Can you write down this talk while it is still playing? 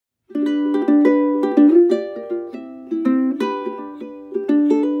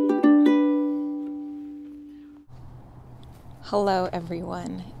Hello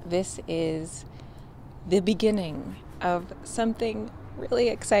everyone. This is the beginning of something really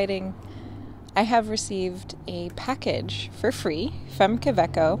exciting. I have received a package for free from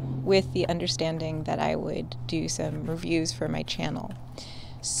Kaweco with the understanding that I would do some reviews for my channel.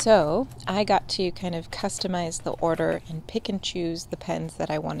 So I got to kind of customize the order and pick and choose the pens that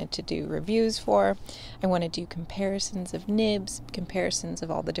I wanted to do reviews for. I want to do comparisons of nibs, comparisons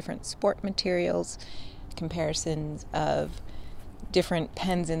of all the different sport materials, comparisons of different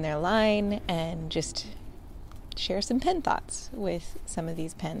pens in their line, and just share some pen thoughts with some of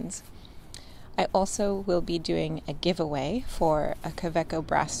these pens. I also will be doing a giveaway for a Kaweco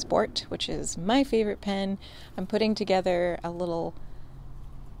Brass Sport, which is my favorite pen. I'm putting together a little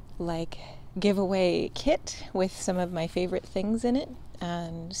giveaway kit with some of my favorite things in it,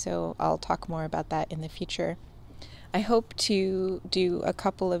 and so I'll talk more about that in the future. I hope to do a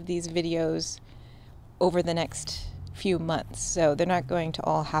couple of these videos over the next few months, so they're not going to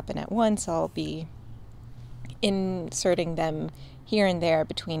all happen at once. I'll be inserting them here and there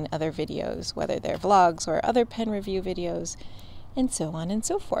between other videos, whether they're vlogs or other pen review videos, and so on and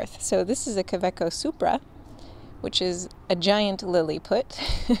so forth. So this is a Kaweco Supra, which is a giant Lilliput.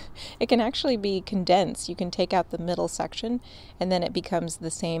 It can actually be condensed. You can take out the middle section and then it becomes the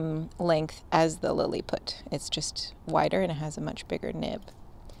same length as the Lilliput. It's just wider and it has a much bigger nib.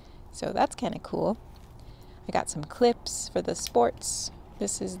 So that's kind of cool. I got some clips for the sports.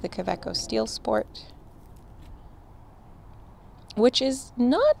 This is the Kaweco Steel Sport, which is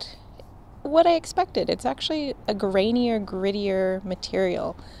not what I expected. It's actually a grainier, grittier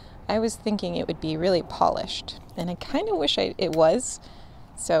material. I was thinking it would be really polished, and I kind of wish it was,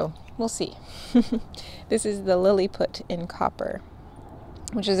 so we'll see. This is the Lilliput in copper,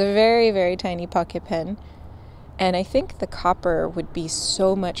 which is a very, very tiny pocket pen, and I think the copper would be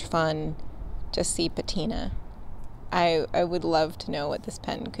so much fun to see patina. I would love to know what this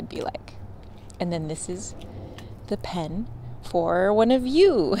pen could be like. And then this is the pen for one of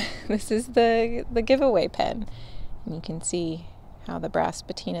you. This is the giveaway pen. And you can see how the brass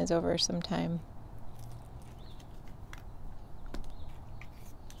patina is over some time.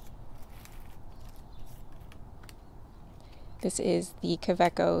 This is the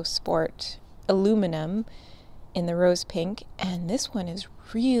Kaweco Sport Aluminum in the rose pink, and this one is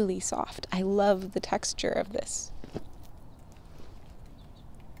really soft. I love the texture of this.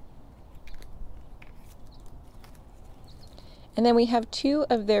 And then we have two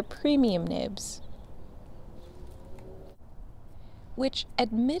of their premium nibs, which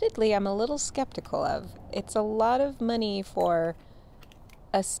admittedly I'm a little skeptical of. It's a lot of money for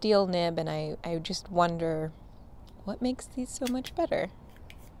a steel nib, and I just wonder what makes these so much better.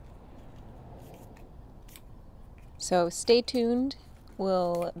 So stay tuned.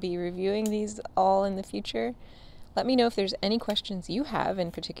 We'll be reviewing these all in the future. Let me know if there's any questions you have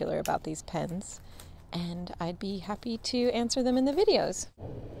in particular about these pens, and I'd be happy to answer them in the videos.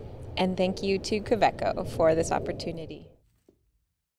 And thank you to Kaweco for this opportunity.